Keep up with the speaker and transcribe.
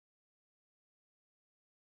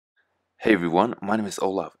Hey everyone, my name is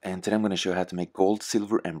Olaf and today I'm going to show you how to make gold,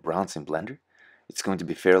 silver and bronze in Blender. It's going to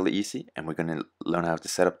be fairly easy and we're going to learn how to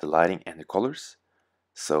set up the lighting and the colors.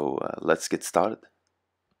 So let's get started.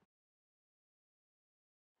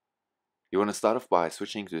 You want to start off by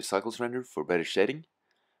switching to Cycles Render for better shading,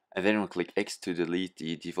 and then you want to click X to delete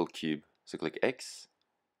the default cube. So click X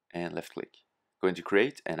and left click. Go into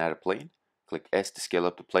Create and add a plane. Click S to scale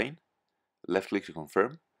up the plane. Left click to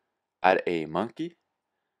confirm. Add a monkey.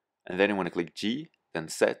 And then you want to click G, then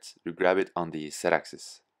set to grab it on the Z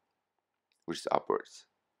axis, which is upwards.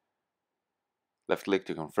 Left click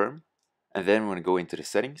to confirm, and then we're going to go into the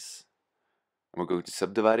settings and we're going to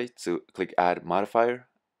subdivide it, so click add modifier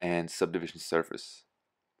and subdivision surface.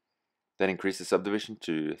 Then increase the subdivision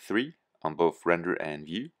to 3 on both render and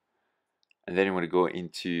view, and then you want to go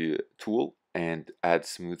into tool and add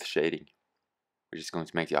smooth shading, which is going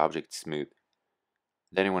to make the object smooth.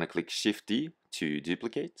 Then you want to click shift D to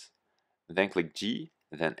duplicate, then click G,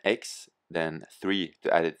 then X, then 3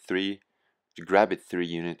 to add it 3 to grab it 3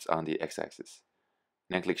 units on the x-axis.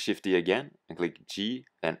 Then click Shift D again and click G,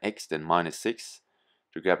 then X, then -6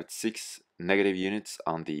 to grab it 6 negative units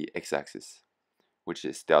on the x-axis, which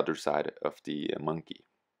is the other side of the monkey.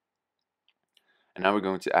 And now we're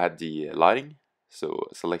going to add the lighting, so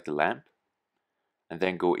select the lamp and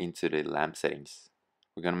then go into the lamp settings.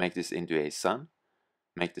 We're going to make this into a sun,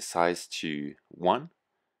 make the size to 1,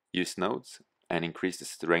 use nodes and increase the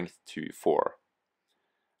strength to 4.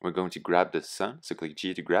 We're going to grab the sun, so click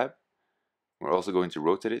G to grab. We're also going to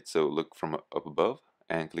rotate it, so look from up above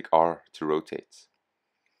and click R to rotate.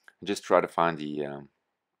 And just try to find the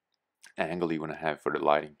angle you want to have for the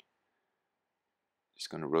lighting. Just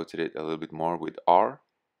going to rotate it a little bit more with R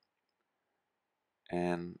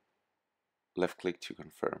and left click to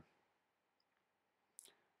confirm.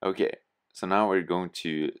 Okay, so now we're going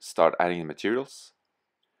to start adding the materials,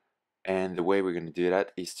 and the way we're going to do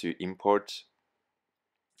that is to import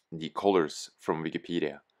the colors from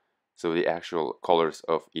Wikipedia. So the actual colors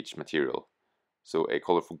of each material. So a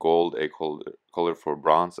color for gold, a color for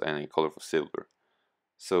bronze, and a color for silver.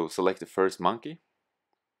 So select the first monkey,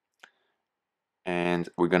 and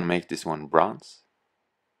we're gonna make this one bronze.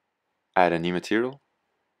 Add a new material,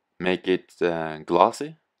 make it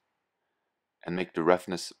glossy, and make the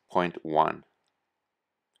roughness 0.1.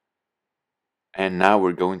 And now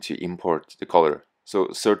we're going to import the color.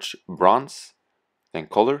 So search bronze, then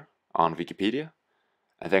color on Wikipedia,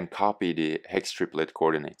 and then copy the hex triplet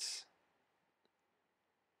coordinates.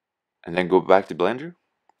 And then go back to Blender,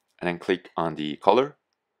 and then click on the color,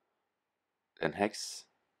 then hex,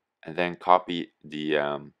 and then copy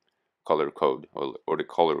the color code or the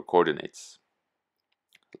color coordinates.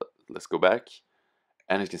 Let's go back,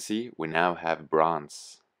 and as you can see, we now have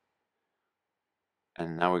bronze.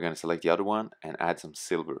 And now we're going to select the other one and add some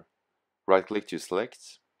silver. Right click to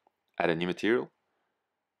select, add a new material,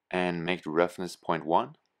 and make the roughness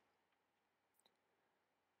 0.1.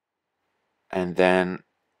 And then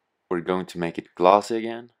we're going to make it glossy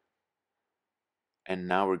again. And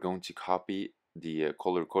now we're going to copy the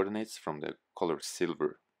color coordinates from the color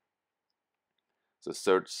silver. So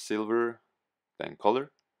search silver, then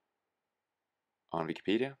color on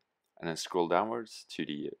Wikipedia, and then scroll downwards to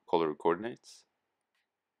the color coordinates.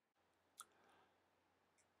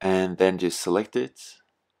 And then just select it,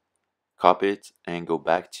 copy it, and go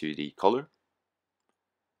back to the color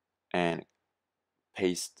and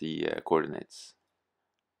paste the coordinates.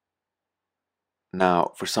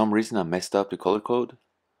 Now, for some reason I messed up the color code,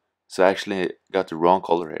 so I actually got the wrong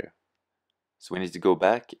color here. So we need to go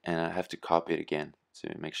back and I have to copy it again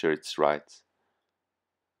to make sure it's right.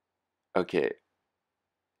 Okay,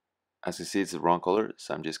 as you see, it's the wrong color,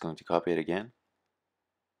 so I'm just going to copy it again.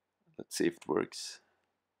 Let's see if it works.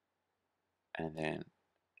 And then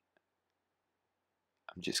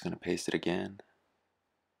I'm just going to paste it again.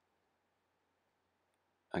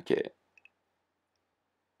 Okay,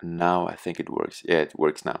 now I think it works. Yeah, it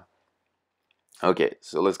works now. Okay,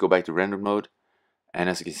 so let's go back to render mode, and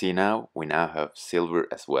as you can see now, we now have silver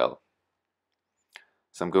as well.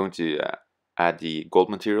 So I'm going to add the gold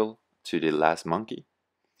material to the last monkey.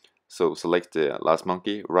 So select the last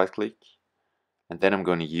monkey, right click, and then I'm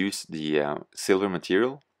going to use the silver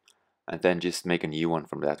material and then just make a new one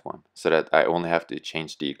from that one, so that I only have to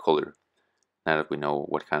change the color now that we know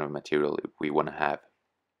what kind of material we want to have.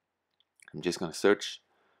 I'm just going to search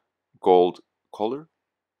gold color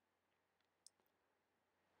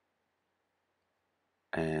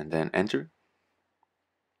and then enter,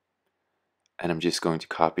 and I'm just going to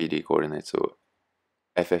copy the coordinates, so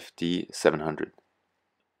FFD 700,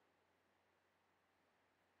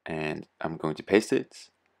 and I'm going to paste it.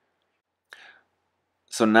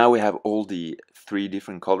 So now we have all the 3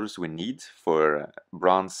 different colors we need for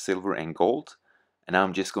bronze, silver, and gold. And now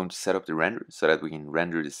I'm just going to set up the render so that we can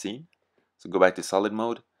render the scene. So go back to solid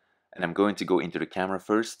mode, and I'm going to go into the camera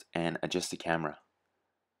first and adjust the camera.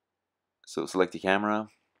 So select the camera,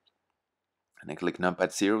 and then click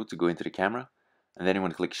numpad 0 to go into the camera, and then you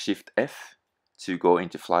want to click Shift F to go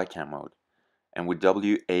into flycam mode. And with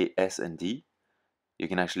W, A, S, and D, you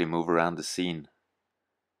can actually move around the scene,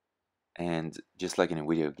 and just like in a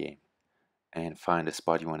video game, and find a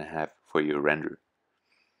spot you want to have for your render.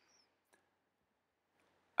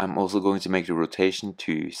 I'm also going to make the rotation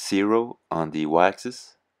to 0 on the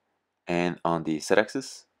y-axis and on the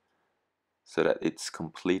z-axis so that it's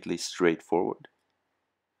completely straightforward.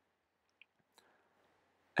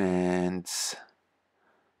 And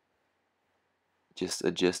just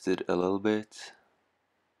adjust it a little bit.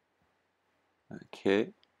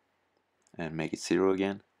 Okay, and make it 0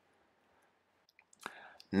 again.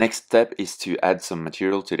 Next step is to add some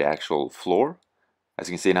material to the actual floor. As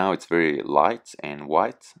you can see now, it's very light and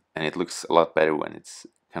white, and it looks a lot better when it's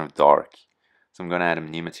kind of dark. So I'm going to add a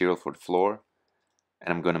new material for the floor, and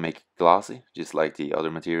I'm going to make it glossy, just like the other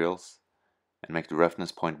materials, and make the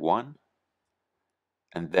roughness 0.1,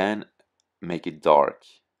 and then make it dark.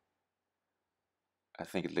 I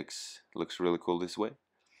think it looks really cool this way.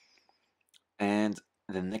 And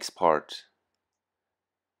the next part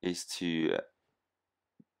is to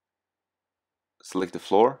select the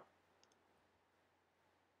floor,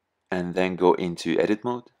 and then go into edit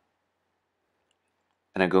mode,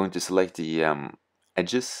 and I'm going to select the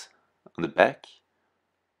edges on the back.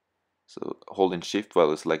 So holding shift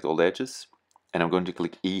while I select all the edges, and I'm going to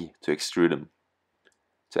click E to extrude them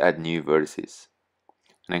to add new vertices,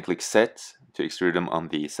 and then click Z to extrude them on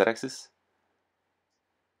the Z axis,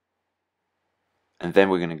 and then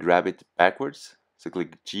we're going to grab it backwards. So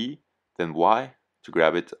click G, then Y to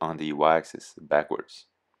grab it on the Y axis backwards.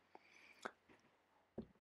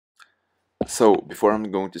 So before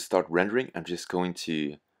I'm going to start rendering, I'm just going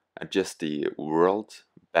to adjust the world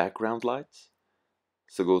background light.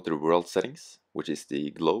 So go to the world settings, which is the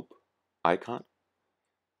globe icon,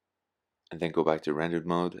 and then go back to rendered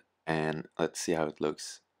mode, and let's see how it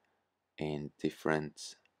looks in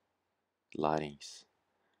different lightings.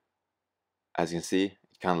 As you can see,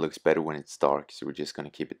 it kind of looks better when it's dark, so we're just going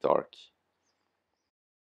to keep it dark.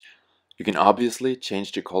 You can obviously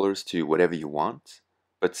change the colors to whatever you want,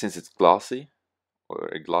 but since it's glossy, or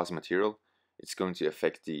a glossy material, it's going to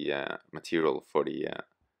affect the material for the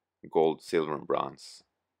gold, silver, and bronze.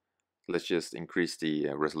 Let's just increase the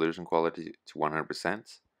resolution quality to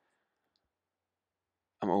 100%.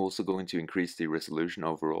 I'm also going to increase the resolution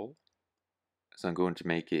overall. So I'm going to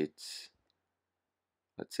make it,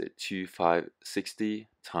 let's say, 2560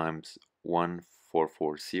 times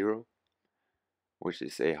 1440, which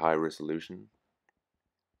is a high resolution.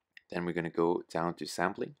 Then we're going to go down to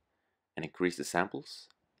sampling and increase the samples.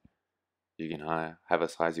 You can have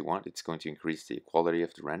as high as you want. It's going to increase the quality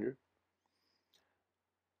of the render.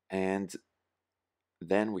 And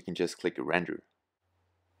then we can just click render.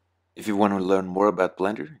 If you want to learn more about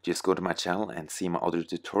Blender, just go to my channel and see my other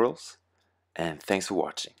tutorials. And thanks for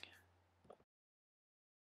watching.